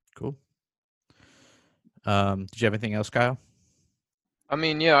 Cool. Did you have anything else, Kyle?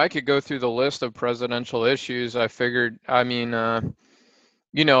 Yeah, I could go through the list of presidential issues. I figured, I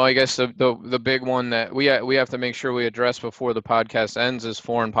guess the big one that we have to make sure we address before the podcast ends is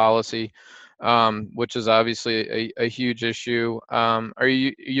foreign policy, which is obviously a huge issue. Are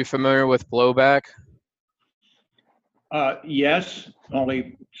you familiar with blowback? Yes,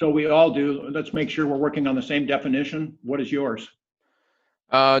 only so we all do. Let's make sure we're working on the same definition. What is yours?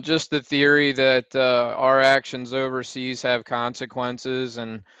 Just the theory that our actions overseas have consequences,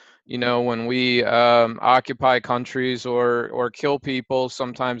 and when we occupy countries or kill people,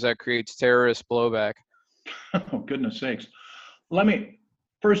 sometimes that creates terrorist blowback. Oh, goodness sakes.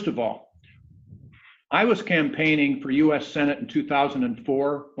 First of all, I was campaigning for U.S. Senate in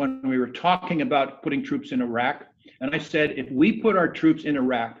 2004 when we were talking about putting troops in Iraq. And I said, if we put our troops in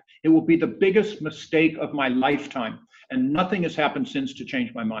Iraq, it will be the biggest mistake of my lifetime. And nothing has happened since to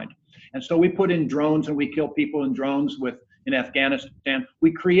change my mind. And so we put in drones and we kill people in drones in Afghanistan.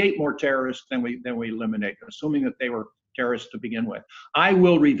 We create more terrorists than we eliminate, assuming that they were terrorists to begin with. I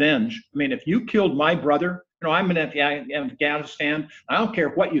will revenge. I mean, if you killed my brother, I'm in Afghanistan. I don't care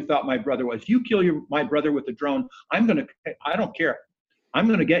what you thought my brother was. If you kill my brother with a drone, I don't care. I'm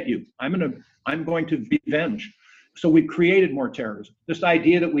going to get you. I'm going to revenge. So we created more terrorism. This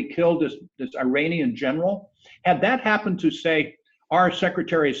idea that we killed this Iranian general, had that happened to, say, our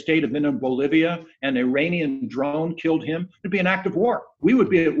Secretary of State of Bolivia, an Iranian drone killed him, it'd be an act of war. We would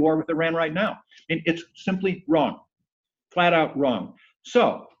be at war with Iran right now. And it's simply wrong, flat out wrong.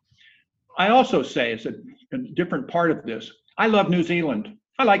 So I also say, as a different part of this, I love New Zealand.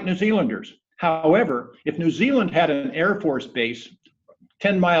 I like New Zealanders. However, if New Zealand had an Air Force base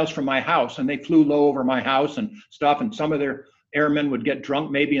 10 miles from my house and they flew low over my house and stuff, and some of their airmen would get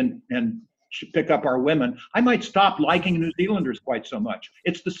drunk maybe and pick up our women, I might stop liking New Zealanders quite so much.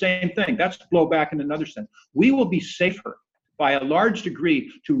 It's the same thing. That's blowback in another sense. We will be safer by a large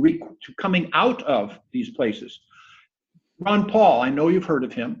degree to coming out of these places. Ron Paul, I know you've heard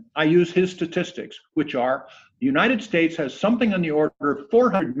of him. I use his statistics, which are the United States has something on the order of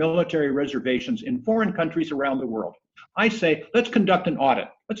 400 military reservations in foreign countries around the world. I say, let's conduct an audit.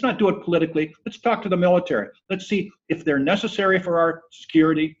 Let's not do it politically. Let's talk to the military. Let's see if they're necessary for our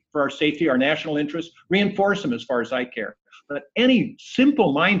security, for our safety, our national interests. Reinforce them as far as I care. But any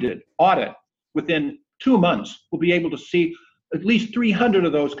simple-minded audit within 2 months will be able to see at least 300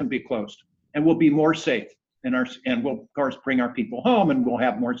 of those can be closed, and we'll be more safe. And we'll, of course, bring our people home, and we'll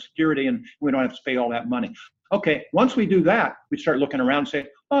have more security, and we don't have to pay all that money. Okay, once we do that, we start looking around and say,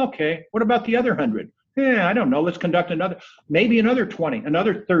 okay, what about the other 100? Yeah, I don't know. Let's conduct maybe another 20,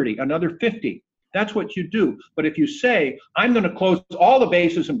 another 30, another 50. That's what you do. But if you say, I'm going to close all the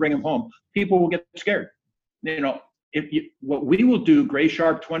bases and bring them home, people will get scared. What we will do, Gray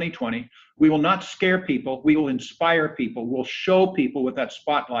Sharp 2020, we will not scare people. We will inspire people. We'll show people with that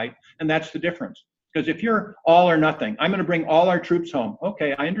spotlight, and that's the difference. Because if you're all or nothing, I'm going to bring all our troops home.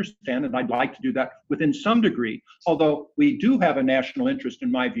 Okay, I understand, and I'd like to do that within some degree, although we do have a national interest, in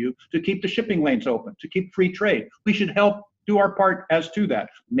my view, to keep the shipping lanes open, to keep free trade. We should help do our part as to that.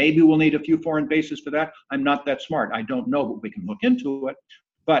 Maybe we'll need a few foreign bases for that. I'm not that smart. I don't know, but we can look into it.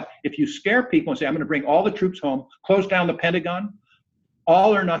 But if you scare people and say, I'm going to bring all the troops home, close down the Pentagon,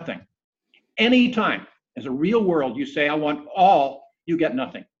 all or nothing. Anytime, as a real world, you say, I want all, you get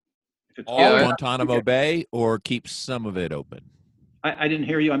nothing. If it's all Guantanamo Bay, or keep some of it open? I didn't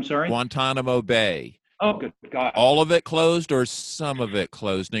hear you. I'm sorry. Guantanamo Bay. Oh, good God. All of it closed, or some of it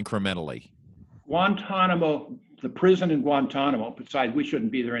closed incrementally? Guantanamo, the prison in Guantanamo, besides, we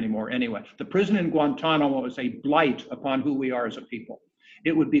shouldn't be there anymore anyway. The prison in Guantanamo is a blight upon who we are as a people.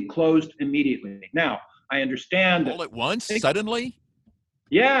 It would be closed immediately. Now, I understand that. All at once? Suddenly?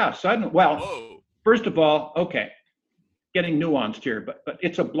 Yeah, suddenly. Well, Whoa. First of all, okay. Getting nuanced here, but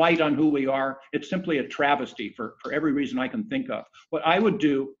it's a blight on who we are. It's simply a travesty for every reason I can think of. What I would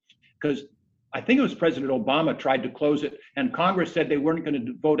do, because I think it was President Obama tried to close it, and Congress said they weren't going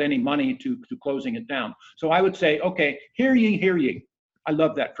to devote any money to closing it down. So I would say, okay, hear ye, hear ye. I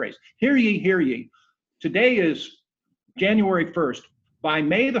love that phrase. Hear ye, hear ye. Today is January 1st. By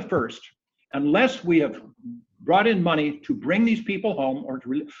May the 1st, unless we have brought in money to bring these people home,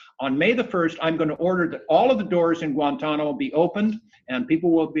 on May the 1st, I'm going to order that all of the doors in Guantanamo be opened and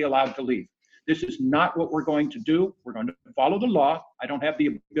people will be allowed to leave. This is not what we're going to do. We're going to follow the law. I don't have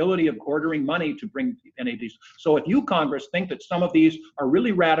the ability of ordering money to bring any of these. So if you, Congress, think that some of these are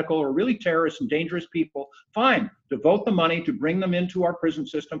really radical or really terrorists and dangerous people, fine, devote the money to bring them into our prison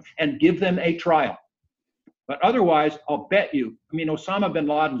system and give them a trial. But otherwise, I'll bet you, Osama bin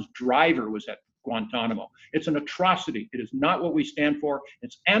Laden's driver was at Guantanamo. It's an atrocity. It is not what we stand for.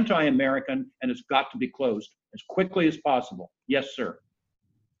 It's anti-American, and it's got to be closed as quickly as possible. Yes, sir.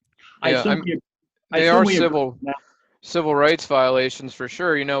 Yeah, they are civil rights violations for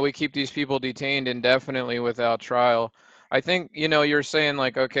sure. We keep these people detained indefinitely without trial. I think, you're saying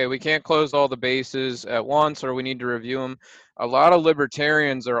like, okay, we can't close all the bases at once, or we need to review them. A lot of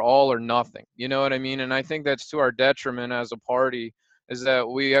libertarians are all or nothing. You know what I mean? And I think that's to our detriment as a party, is that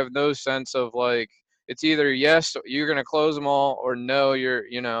we have no sense of like, it's either yes, you're going to close them all, or no, you're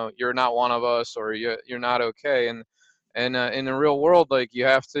not one of us, or you're not okay. And in the real world, like, you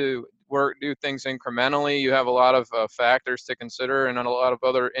have to do things incrementally. You have a lot of factors to consider and a lot of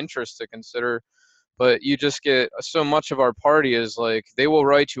other interests to consider, but you just get so much of our party is like, they will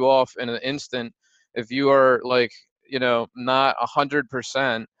write you off in an instant if you are like, not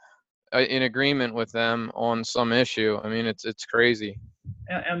 100% in agreement with them on some issue. I mean, it's crazy.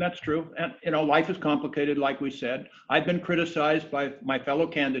 And that's true. And, life is complicated, like we said. I've been criticized by my fellow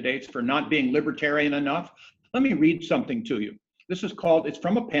candidates for not being libertarian enough. Let me read something to you. It's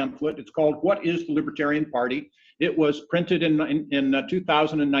from a pamphlet. It's called What is the Libertarian Party? It was printed in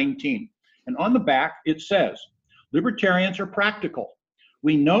 2019. And on the back, it says, libertarians are practical.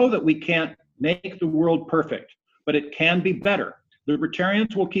 We know that we can't make the world perfect, but it can be better.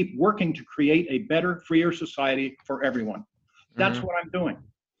 Libertarians will keep working to create a better, freer society for everyone. That's what I'm doing.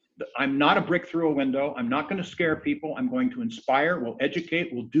 I'm not a brick through a window. I'm not going to scare people. I'm going to inspire. We'll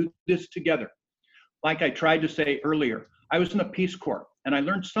educate. We'll do this together. Like I tried to say earlier, I was in a Peace Corps, and I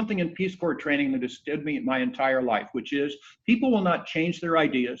learned something in Peace Corps training that has stood me my entire life, which is people will not change their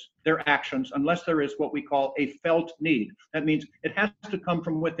ideas, their actions, unless there is what we call a felt need. That means it has to come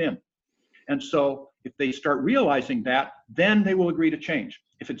from within. And so if they start realizing that, then they will agree to change.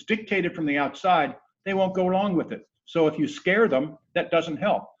 If it's dictated from the outside, they won't go along with it. So if you scare them, that doesn't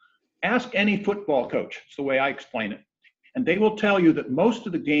help. Ask any football coach, it's the way I explain it. And they will tell you that most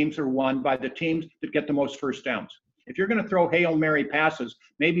of the games are won by the teams that get the most first downs. If you're going to throw Hail Mary passes,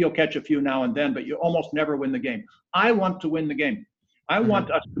 maybe you'll catch a few now and then, but you almost never win the game. I want to win the game. I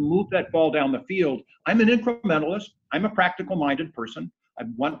want us to move that ball down the field. I'm an incrementalist. I'm a practical-minded person. I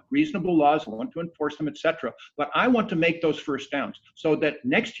want reasonable laws. I want to enforce them, etc. But I want to make those first downs so that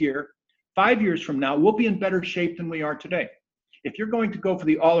next year, 5 years from now, we'll be in better shape than we are today. If you're going to go for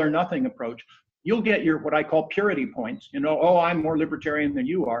the all or nothing approach, you'll get your what I call purity points. I'm more libertarian than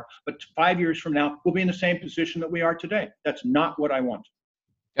you are, but 5 years from now, we'll be in the same position that we are today. That's not what I want.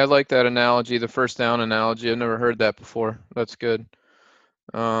 I like that analogy, the first down analogy. I've never heard that before. That's good.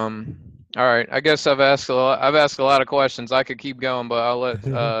 All right. I guess I've asked a lot of questions. I could keep going, but I'll let.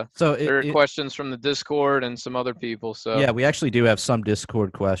 There are questions from the Discord and some other people. So yeah, we actually do have some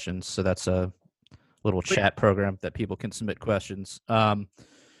Discord questions. So that's a little chat program that people can submit questions.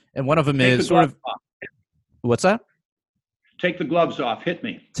 And one of them is sort of. What's that? Take the gloves off. Hit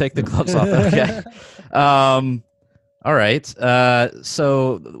me. Take the gloves off. Okay. All right.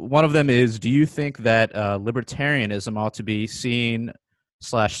 So one of them is: do you think that libertarianism ought to be seen /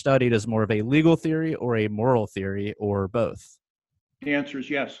 studied as more of a legal theory or a moral theory, or both? The answer is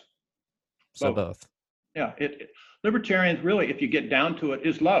yes. So both. Yeah. Libertarians really, if you get down to it,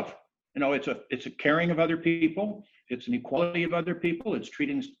 is love. It's a caring of other people. It's an equality of other people. It's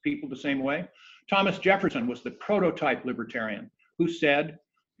treating people the same way. Thomas Jefferson was the prototype libertarian who said,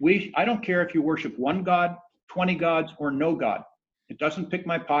 I don't care if you worship one God, 20 gods, or no God. It doesn't pick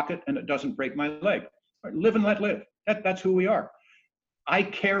my pocket and it doesn't break my leg. Live and let live. That's who we are. I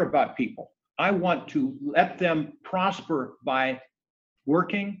care about people. I want to let them prosper by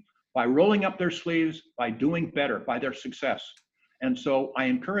working, by rolling up their sleeves, by doing better, by their success. And so I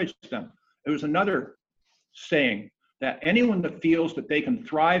encourage them. There was another saying that anyone that feels that they can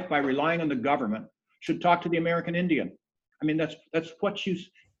thrive by relying on the government should talk to the American Indian. I mean, that's what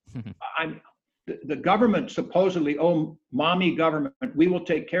the government supposedly, mommy government, we will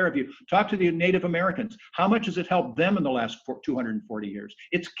take care of you. Talk to the Native Americans. How much has it helped them in the last 240 years?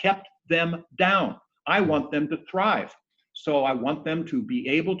 It's kept them down. I want them to thrive. So I want them to be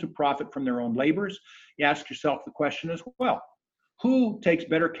able to profit from their own labors. You ask yourself the question as well, who takes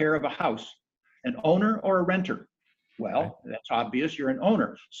better care of a house, an owner or a renter? Well, that's obvious, you're an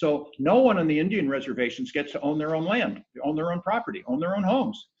owner. So no one on the Indian reservations gets to own their own land, own their own property, own their own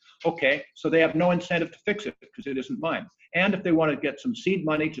homes. Okay, so they have no incentive to fix it because it isn't mine. And if they want to get some seed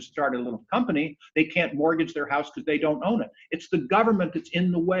money to start a little company, they can't mortgage their house because they don't own it. It's the government that's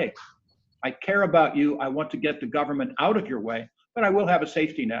in the way. I care about you. I want to get the government out of your way, but I will have a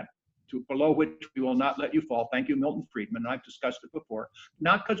safety net below which we will not let you fall. Thank you, Milton Friedman. I've discussed it before.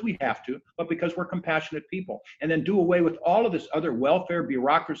 Not because we have to, but because we're compassionate people. And then do away with all of this other welfare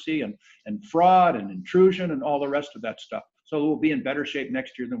bureaucracy and fraud and intrusion and all the rest of that stuff. So we'll be in better shape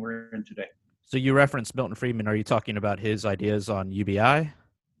next year than we're in today. So you referenced Milton Friedman. Are you talking about his ideas on UBI?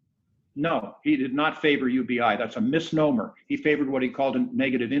 No, he did not favor UBI. That's a misnomer. He favored what he called a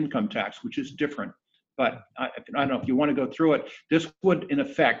negative income tax, which is different. but I don't know if you want to go through it. This would, in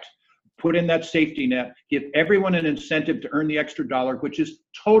effect, put in that safety net, give everyone an incentive to earn the extra dollar, which is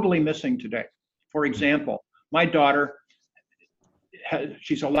totally missing today. For example, my daughter,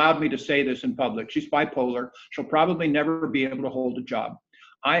 she's allowed me to say this in public. She's bipolar. She'll probably never be able to hold a job.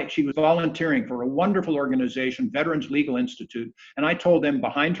 She was volunteering for a wonderful organization, Veterans Legal Institute, and I told them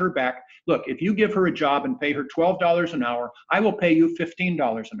behind her back, look, if you give her a job and pay her $12 an hour, I will pay you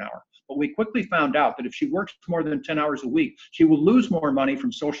 $15 an hour. But we quickly found out that if she works more than 10 hours a week, she will lose more money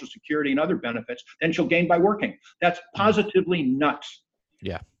from Social Security and other benefits than she'll gain by working. That's positively nuts.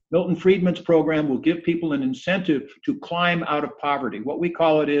 Yeah. Milton Friedman's program will give people an incentive to climb out of poverty. What we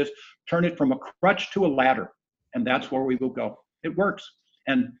call it is turn it from a crutch to a ladder, and that's where we will go. It works.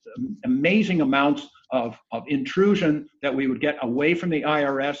 And amazing amounts of intrusion that we would get away from the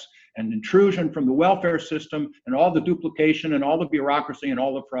IRS and intrusion from the welfare system and all the duplication and all the bureaucracy and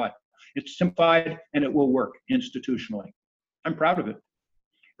all the fraud. It's simplified and it will work institutionally. I'm proud of it.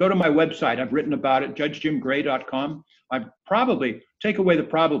 Go to my website. I've written about it, judgejimgray.com. I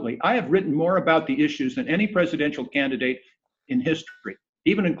have written more about the issues than any presidential candidate in history,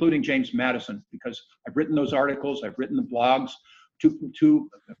 even including James Madison, because I've written those articles, I've written the blogs,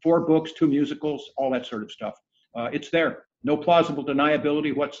 4 books, 2 musicals, all that sort of stuff. It's there. No plausible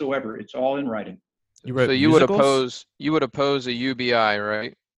deniability whatsoever. It's all in writing. So you would oppose a UBI,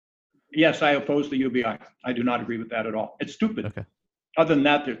 right? Yes, I oppose the UBI. I do not agree with that at all. It's stupid. Okay. Other than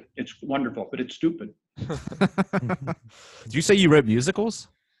that, it's wonderful, but it's stupid. Did you say you wrote musicals?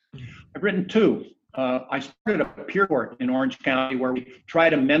 I've written 2. I started a peer court in Orange County where we try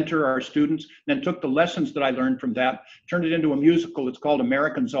to mentor our students, then took the lessons that I learned from that, turned it into a musical. It's called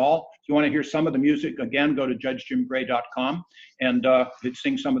Americans All. If you want to hear some of the music, again, go to judgejimgray.com and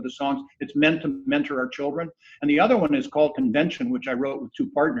sing some of the songs. It's meant to mentor our children. And the other one is called Convention, which I wrote with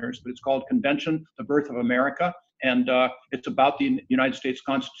 2 partners, but it's called Convention, The Birth of America. And it's about the United States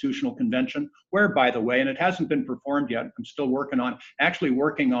Constitutional Convention, where, by the way, and it hasn't been performed yet, I'm still working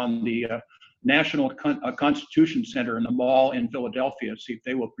on the National Constitution Center in the mall in Philadelphia, see if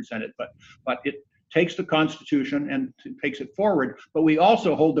they will present it. But it takes the Constitution and takes it forward, but we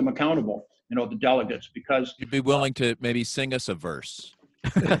also hold them accountable, the delegates, because— You'd be willing to maybe sing us a verse.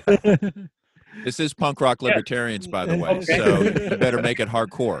 This is Punk Rock Libertarians, by the way, okay. So you better make it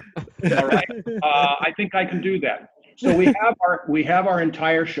hardcore. All right. I think I can do that. So we have our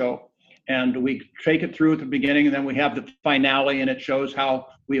entire show, and we take it through at the beginning, and then we have the finale, and it shows how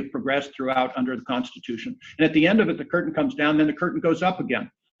we have progressed throughout under the Constitution. And at the end of it, the curtain comes down, then the curtain goes up again.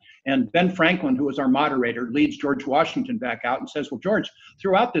 And Ben Franklin, who is our moderator, leads George Washington back out and says, well, George,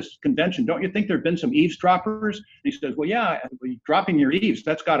 throughout this convention, don't you think there have been some eavesdroppers? And he says, well, yeah, dropping your eaves,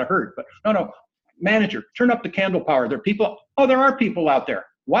 that's got to hurt. But no, manager, turn up the candle power. There are people out there.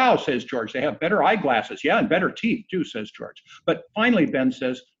 Wow, says George, they have better eyeglasses. Yeah, and better teeth too, says George. But finally, Ben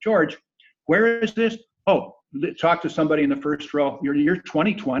says, George, where is this? Oh, talk to somebody in the first row. You're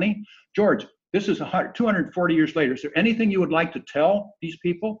 2020? George, this is 240 years later. Is there anything you would like to tell these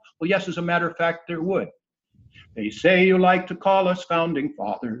people? Well, yes, as a matter of fact, there would. They say you like to call us founding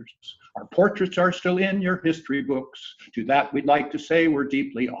fathers. Our portraits are still in your history books. To that, we'd like to say we're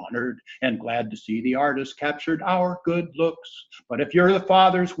deeply honored and glad to see the artist captured our good looks. But if you're the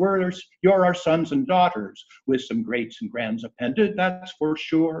fathers, you're our sons and daughters, with some greats and grands appended, that's for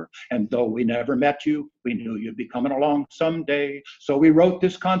sure. And though we never met you, we knew you'd be coming along someday. So we wrote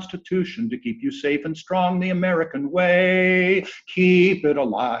this Constitution to keep you safe and strong the American way. Keep it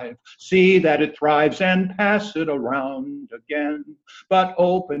alive, see that it thrives, and pass it around again. But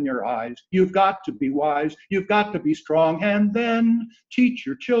open your eyes. You've got to be wise, you've got to be strong, and then teach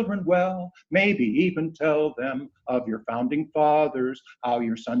your children well, maybe even tell them of your founding fathers, how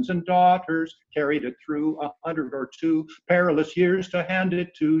your sons and daughters carried it through 100 or 2 perilous years to hand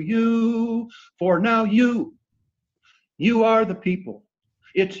it to you. For now you are the people,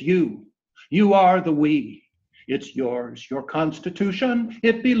 it's you are the we. It's yours, your Constitution,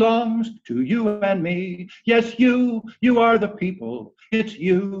 it belongs to you and me. Yes, you are the people, it's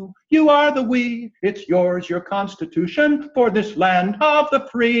you are the we. It's yours, your Constitution, for this land of the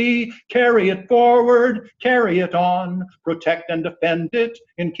free. Carry it forward, carry it on, protect and defend it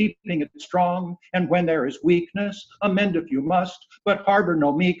in keeping it strong. And when there is weakness, amend if you must, but harbor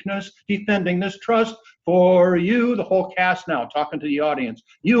no meekness, defending this trust. For you, the whole cast now talking to the audience,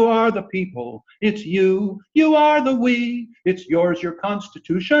 you are the people, it's you are the we. It's yours, your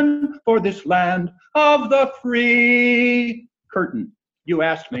Constitution, for this land of the free. Curtain. You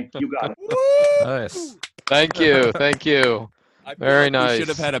asked me, you got it. Nice. Thank you. I feel Very like nice. We should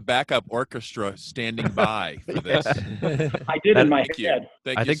have had a backup orchestra standing by for this. I did in my Thank you. head.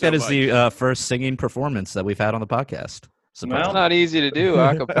 Thank I you think so that is much. the first singing performance that we've had on the podcast. It's Well, not easy to do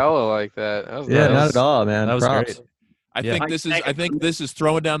a cappella like that. That was Yeah, nice. not at all, man. That was Props. great. I Yeah. think this is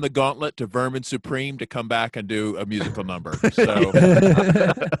throwing down the gauntlet to Vermin Supreme to come back and do a musical number. So Time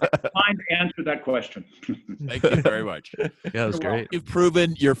to answer that question. thank you very much. Yeah, that was great. You've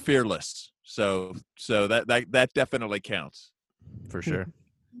proven you're fearless. So that definitely counts. For sure.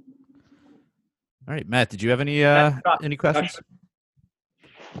 All right, Matt, did you have any questions?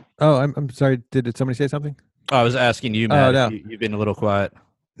 Oh, I'm sorry. Did somebody say something? Oh, I was asking you, Matt. no. You've been a little quiet.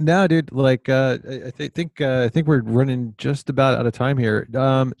 No, dude. Like, I think we're running just about out of time here.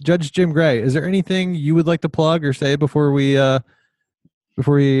 Judge Jim Gray, is there anything you would like to plug or say before we end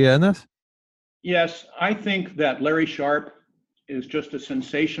this? Yes, I think that Larry Sharpe is just a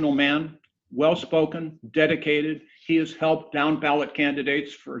sensational man, well-spoken, dedicated. He has helped down ballot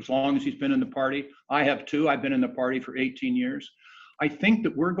candidates for as long as he's been in the party. I have too. I've been in the party for 18 years. I think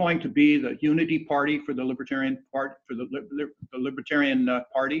that we're going to be the unity party for the Libertarian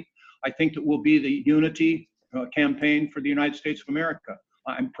Party. I think that we'll be the unity campaign for the United States of America.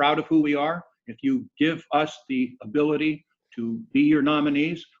 I'm proud of who we are. If you give us the ability to be your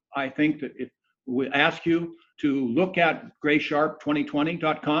nominees, I think that if we ask you to look at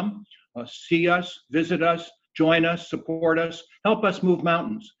graysharp2020.com, see us, visit us, join us, support us, help us move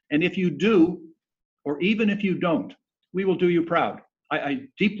mountains. And if you do, or even if you don't, we will do you proud. I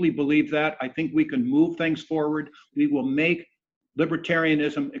deeply believe that. I think we can move things forward. We will make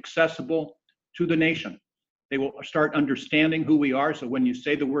libertarianism accessible to the nation. They will start understanding who we are. So when you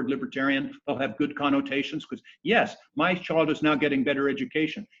say the word libertarian, they'll have good connotations because yes, my child is now getting better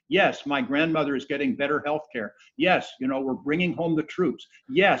education. Yes, my grandmother is getting better health care. Yes, we're bringing home the troops.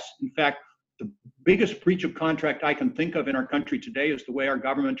 Yes, in fact, the biggest breach of contract I can think of in our country today is the way our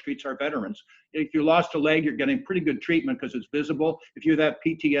government treats our veterans. If you lost a leg, you're getting pretty good treatment because it's visible. If you have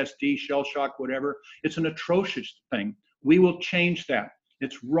PTSD, shell shock, whatever, it's an atrocious thing. We will change that.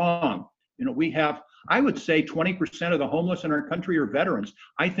 It's wrong. We have, I would say 20% of the homeless in our country are veterans.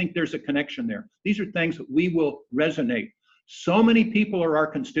 I think there's a connection there. These are things that we will resonate. So many people are our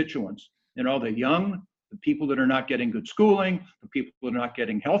constituents, the young, the people that are not getting good schooling, the people that are not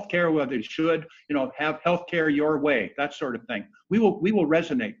getting health care where they should, have health care your way, that sort of thing. We will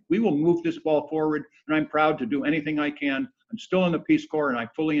resonate. We will move this ball forward, and I'm proud to do anything I can. I'm still in the Peace Corps, and I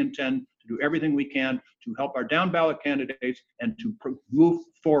fully intend to do everything we can to help our down ballot candidates and to move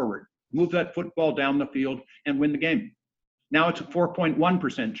forward, move that football down the field and win the game. Now it's a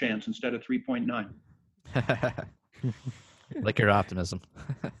 4.1% chance instead of 3.9. Like your optimism.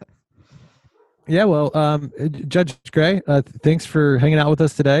 Yeah, well, Judge Gray, thanks for hanging out with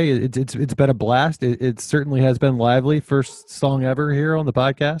us today. It's been a blast. It certainly has been lively. First song ever here on the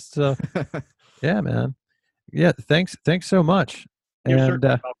podcast. So, yeah, man. Yeah, thanks so much.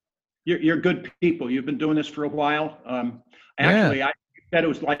 You're good people. You've been doing this for a while. Actually, I said it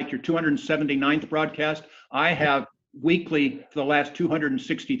was like your 279th broadcast. I have weekly for the last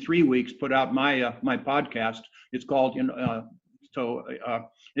 263 weeks put out my my podcast. It's called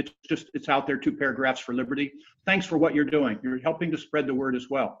it's out there, 2 Paragraphs for Liberty. Thanks for what you're doing. You're helping to spread the word as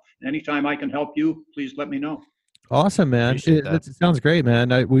well. Anytime I can help you, please let me know. Awesome, man. It sounds great,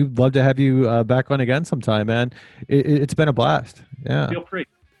 man. We'd love to have you back on again sometime, man. It's been a blast. Yeah.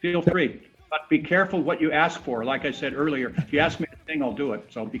 Feel free. But be careful what you ask for. Like I said earlier, if you ask me to sing, I'll do it.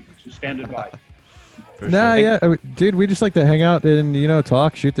 So stand by. Dude, we just like to hang out and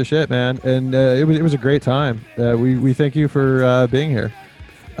talk, shoot the shit, man. And it was a great time. We thank you for being here.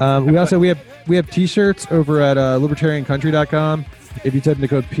 We have t-shirts over at libertariancountry.com. If you type in the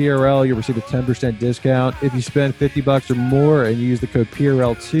code PRL, you'll receive a 10% discount. If you spend $50 or more and you use the code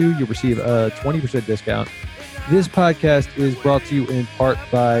PRL2, you'll receive a 20% discount. This podcast is brought to you in part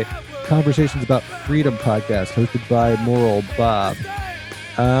by Conversations About Freedom podcast, hosted by Moral Bob.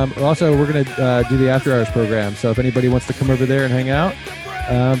 Also, we're going to do the After Hours program. So if anybody wants to come over there and hang out,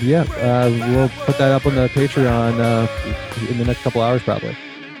 we'll put that up on the Patreon in the next couple hours probably.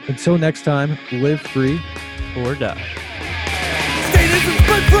 Until next time, live free or die. Statism's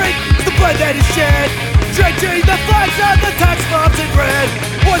footprint is the blood that is shed, drenching the flags on the tax bombs in red.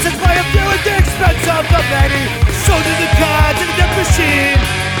 Poisons by a few at the expense of the many, soldiers and gods in a death machine.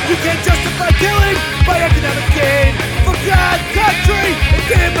 You can't justify killing by economic gain. For God, country, and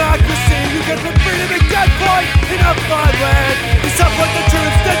democracy, you can put freedom at gunpoint in a foreign land. You support the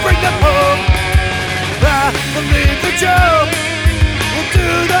troops, then bring them home. I believe that you will do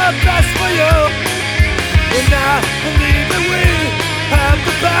the best for you. And I believe that we have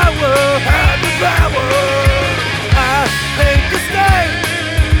the power, I hate the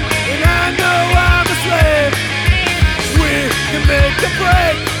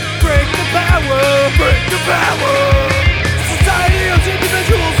power. Society owes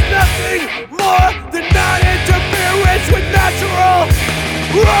individuals nothing more than non-interference with natural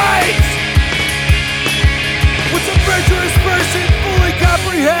rights. Once a virtuous person fully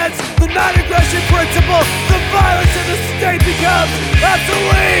comprehends the non-aggression principle, the violence of the state becomes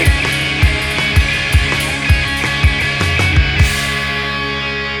obsolete.